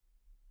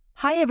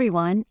Hi,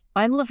 everyone.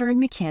 I'm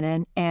Laverne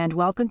McKinnon, and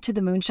welcome to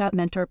the Moonshot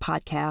Mentor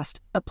Podcast,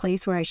 a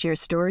place where I share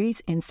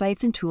stories,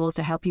 insights, and tools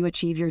to help you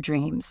achieve your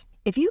dreams.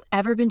 If you've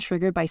ever been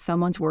triggered by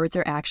someone's words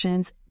or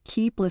actions,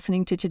 keep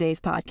listening to today's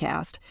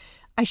podcast.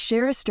 I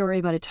share a story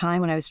about a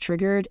time when I was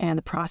triggered and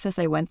the process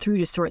I went through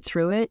to sort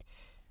through it.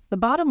 The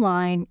bottom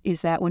line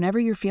is that whenever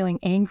you're feeling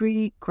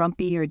angry,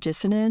 grumpy, or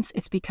dissonance,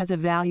 it's because a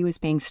value is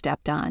being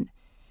stepped on.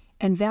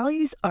 And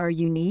values are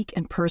unique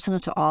and personal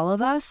to all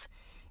of us.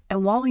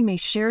 And while we may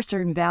share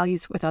certain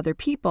values with other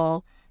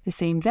people, the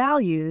same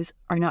values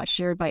are not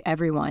shared by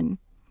everyone.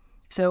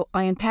 So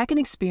I unpack an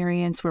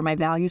experience where my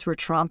values were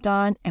tromped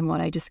on and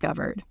what I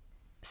discovered.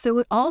 So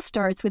it all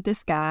starts with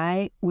this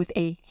guy with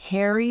a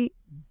hairy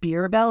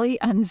beer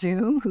belly on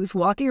Zoom who's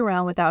walking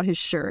around without his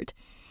shirt.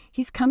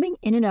 He's coming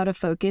in and out of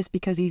focus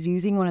because he's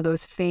using one of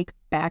those fake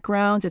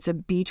backgrounds. It's a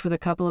beach with a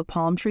couple of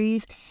palm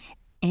trees.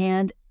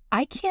 And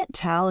I can't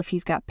tell if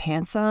he's got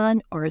pants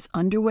on or his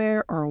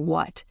underwear or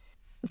what.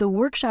 The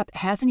workshop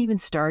hasn't even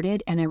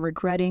started, and I'm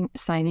regretting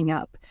signing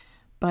up.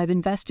 But I've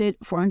invested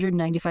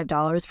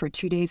 $495 for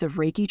 2 days of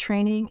Reiki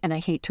training, and I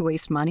hate to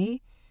waste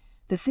money.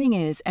 The thing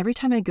is, every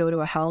time I go to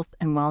a health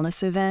and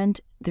wellness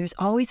event, there's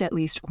always at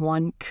least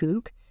one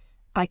kook.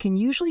 I can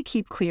usually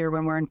keep clear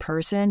when we're in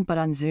person, but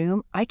on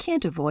Zoom, I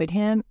can't avoid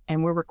him,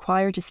 and we're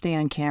required to stay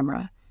on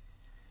camera.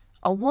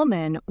 A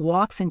woman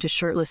walks into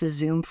shirtless's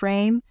Zoom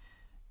frame.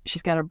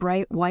 She's got a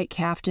bright white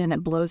caftan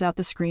that blows out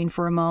the screen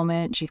for a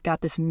moment. She's got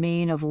this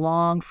mane of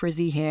long,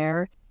 frizzy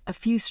hair. A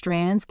few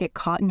strands get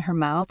caught in her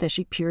mouth as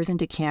she peers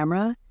into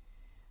camera.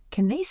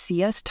 Can they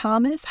see us,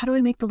 Thomas? How do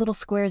I make the little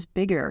squares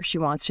bigger? She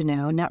wants to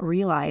know, not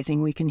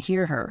realizing we can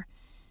hear her.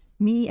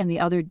 Me and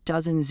the other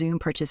dozen Zoom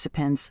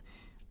participants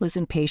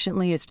listen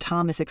patiently as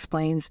Thomas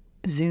explains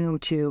Zoom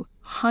to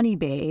Honey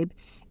Babe,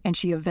 and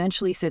she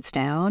eventually sits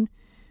down.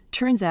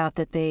 Turns out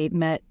that they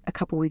met a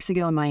couple weeks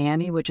ago in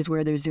Miami, which is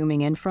where they're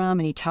zooming in from,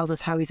 and he tells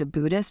us how he's a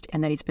Buddhist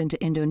and that he's been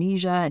to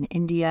Indonesia and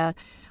India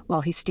while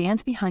he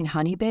stands behind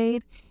Honey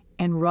Babe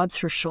and rubs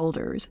her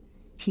shoulders.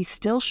 He's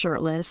still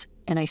shirtless,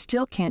 and I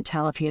still can't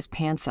tell if he has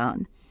pants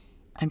on.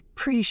 I'm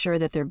pretty sure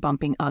that they're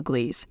bumping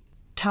uglies.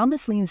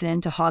 Thomas leans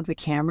in to hog the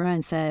camera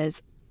and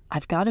says,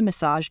 "I've got a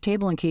massage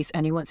table in case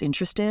anyone's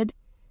interested."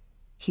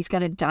 He's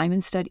got a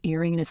diamond stud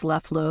earring in his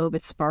left lobe.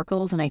 It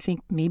sparkles, and I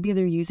think maybe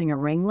they're using a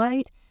ring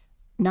light.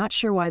 Not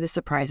sure why this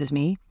surprises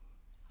me.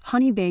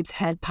 Honey Babe's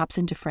head pops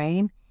into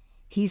frame.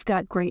 "He's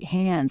got great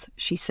hands,"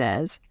 she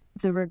says.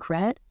 The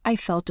regret I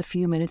felt a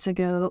few minutes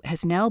ago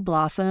has now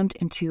blossomed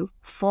into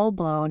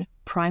full-blown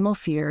primal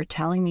fear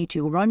telling me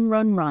to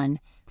run,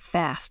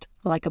 fast,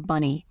 like a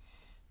bunny.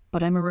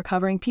 But I'm a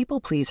recovering people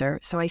pleaser,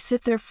 so I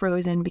sit there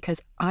frozen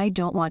because I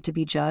don't want to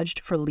be judged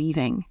for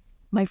leaving.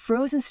 My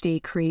frozen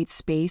state creates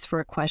space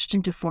for a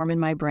question to form in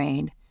my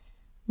brain.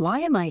 Why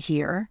am I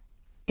here?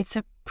 It's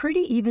a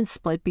pretty even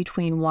split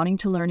between wanting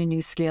to learn a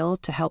new skill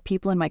to help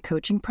people in my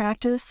coaching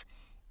practice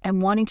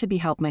and wanting to be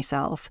helped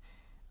myself.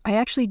 I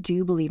actually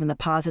do believe in the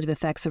positive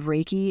effects of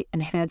Reiki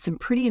and have had some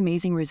pretty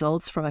amazing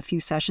results from a few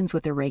sessions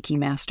with a Reiki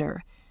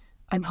master.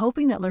 I'm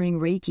hoping that learning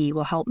Reiki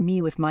will help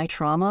me with my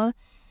trauma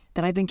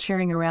that I've been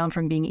carrying around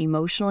from being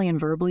emotionally and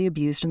verbally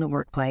abused in the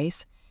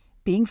workplace,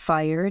 being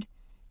fired,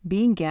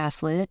 being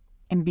gaslit,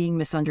 and being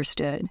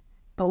misunderstood.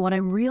 But what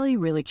I'm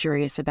really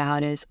curious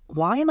about is,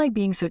 why am I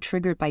being so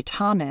triggered by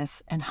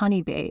Thomas and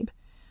Honey Babe?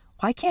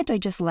 Why can't I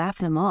just laugh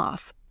them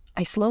off?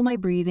 I slow my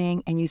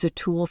breathing and use a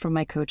tool from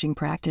my coaching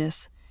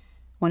practice.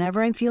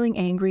 Whenever I'm feeling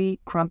angry,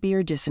 grumpy,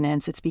 or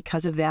dissonance, it's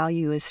because a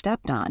value is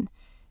stepped on.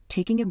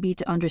 Taking a beat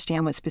to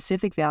understand what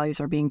specific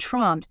values are being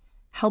trumped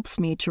helps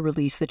me to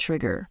release the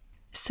trigger.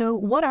 So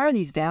what are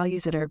these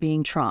values that are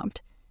being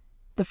trumped?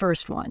 The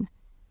first one.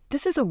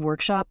 This is a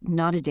workshop,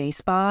 not a day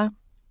spa.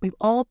 We've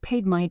all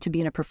paid money to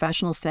be in a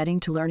professional setting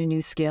to learn a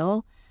new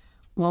skill.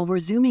 While we're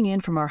zooming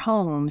in from our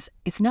homes,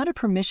 it's not a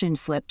permission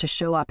slip to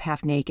show up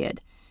half naked.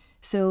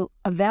 So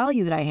a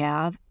value that I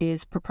have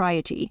is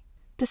propriety.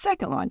 The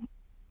second one,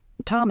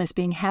 Thomas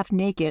being half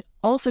naked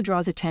also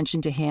draws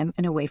attention to him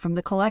and away from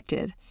the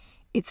collective.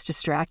 It's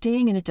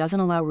distracting and it doesn't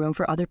allow room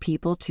for other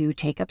people to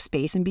take up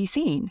space and be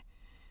seen.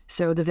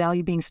 So the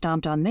value being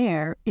stomped on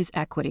there is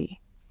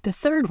equity. The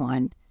third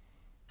one,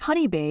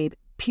 Honey Babe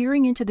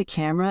peering into the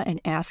camera and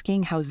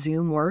asking how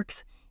Zoom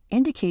works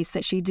indicates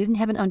that she didn't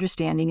have an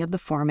understanding of the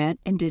format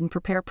and didn't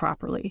prepare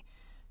properly.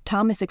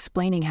 Thomas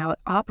explaining how it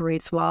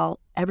operates while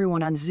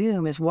everyone on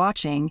Zoom is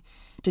watching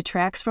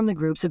detracts from the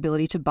group's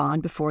ability to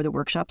bond before the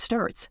workshop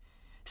starts.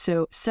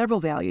 So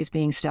several values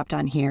being stepped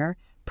on here: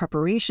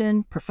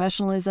 preparation,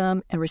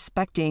 professionalism, and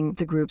respecting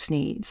the group's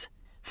needs.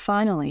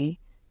 Finally,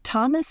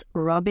 Thomas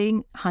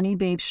rubbing Honey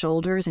Babe's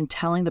shoulders and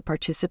telling the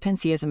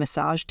participants he has a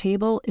massage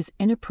table is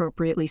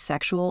inappropriately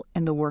sexual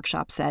in the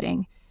workshop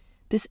setting.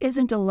 This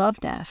isn't a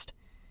love nest.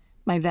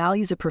 My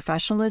values of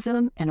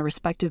professionalism and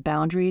respective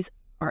boundaries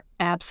are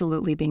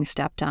absolutely being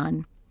stepped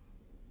on.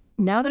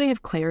 Now that I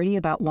have clarity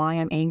about why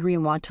I'm angry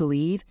and want to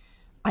leave,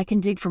 I can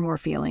dig for more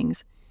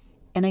feelings.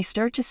 And I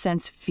start to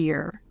sense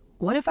fear.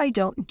 What if I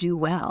don't do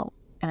well?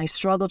 and I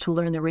struggle to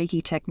learn the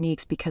Reiki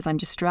techniques because I'm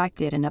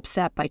distracted and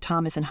upset by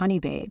Thomas and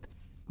Honeybabe?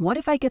 What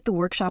if I get the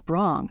workshop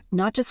wrong,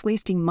 not just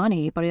wasting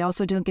money, but I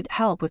also don't get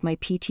help with my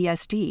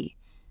PTSD?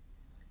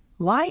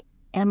 Why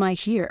am I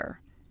here?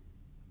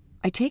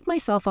 I take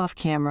myself off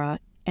camera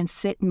and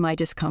sit in my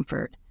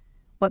discomfort.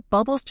 What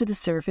bubbles to the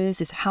surface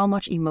is how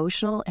much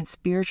emotional and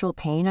spiritual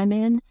pain I'm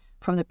in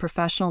from the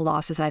professional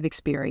losses I've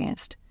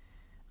experienced.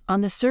 On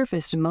the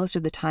surface, most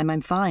of the time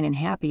I'm fine and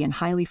happy and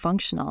highly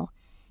functional.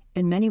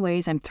 In many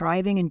ways, I'm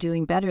thriving and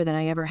doing better than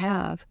I ever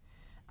have.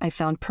 I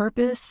found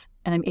purpose,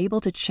 and I'm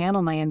able to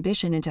channel my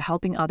ambition into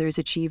helping others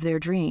achieve their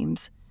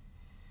dreams.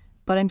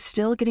 But I'm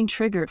still getting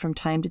triggered from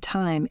time to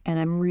time, and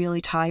I'm really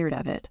tired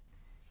of it.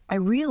 I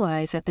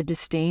realize that the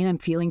disdain I'm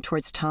feeling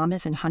towards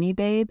Thomas and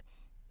Honeybabe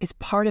is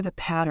part of a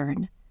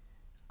pattern.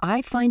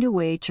 I find a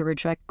way to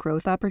reject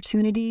growth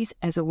opportunities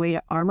as a way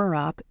to armor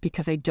up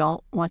because I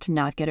don't want to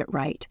not get it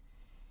right.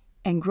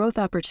 And growth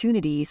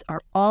opportunities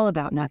are all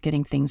about not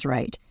getting things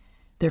right.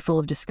 They're full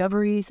of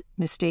discoveries,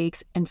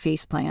 mistakes, and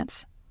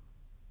faceplants.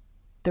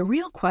 The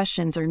real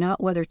questions are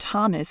not whether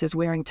Thomas is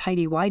wearing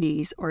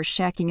tighty-whities or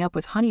shacking up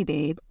with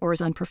Honeybabe or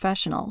is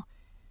unprofessional.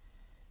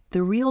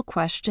 The real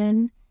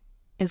question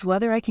is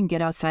whether I can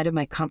get outside of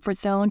my comfort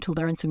zone to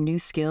learn some new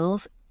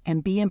skills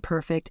and be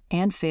imperfect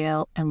and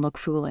fail and look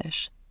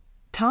foolish.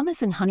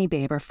 Thomas and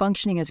Honeybabe are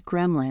functioning as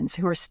gremlins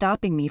who are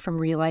stopping me from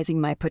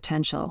realizing my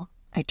potential.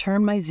 I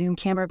turn my Zoom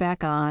camera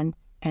back on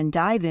and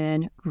dive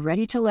in,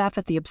 ready to laugh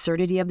at the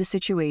absurdity of the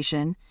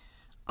situation,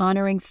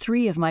 honoring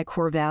 3 of my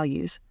core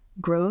values: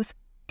 growth,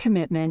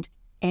 commitment,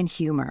 and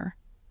humor.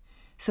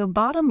 So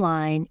bottom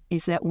line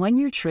is that when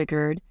you're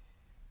triggered,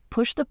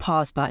 push the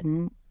pause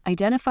button,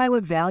 identify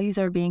what values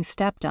are being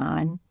stepped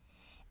on,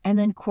 and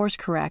then course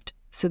correct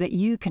so that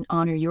you can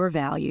honor your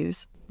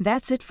values.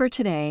 That's it for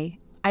today.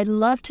 I'd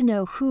love to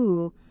know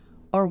who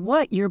or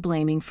what you're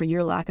blaming for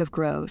your lack of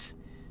growth.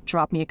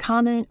 Drop me a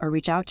comment or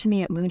reach out to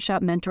me at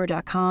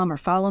moonshotmentor.com or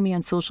follow me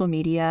on social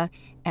media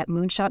at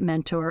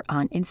moonshotmentor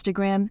on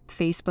Instagram,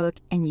 Facebook,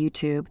 and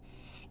YouTube.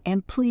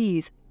 And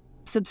please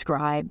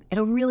subscribe.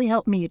 It'll really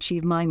help me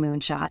achieve my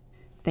moonshot.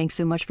 Thanks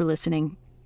so much for listening.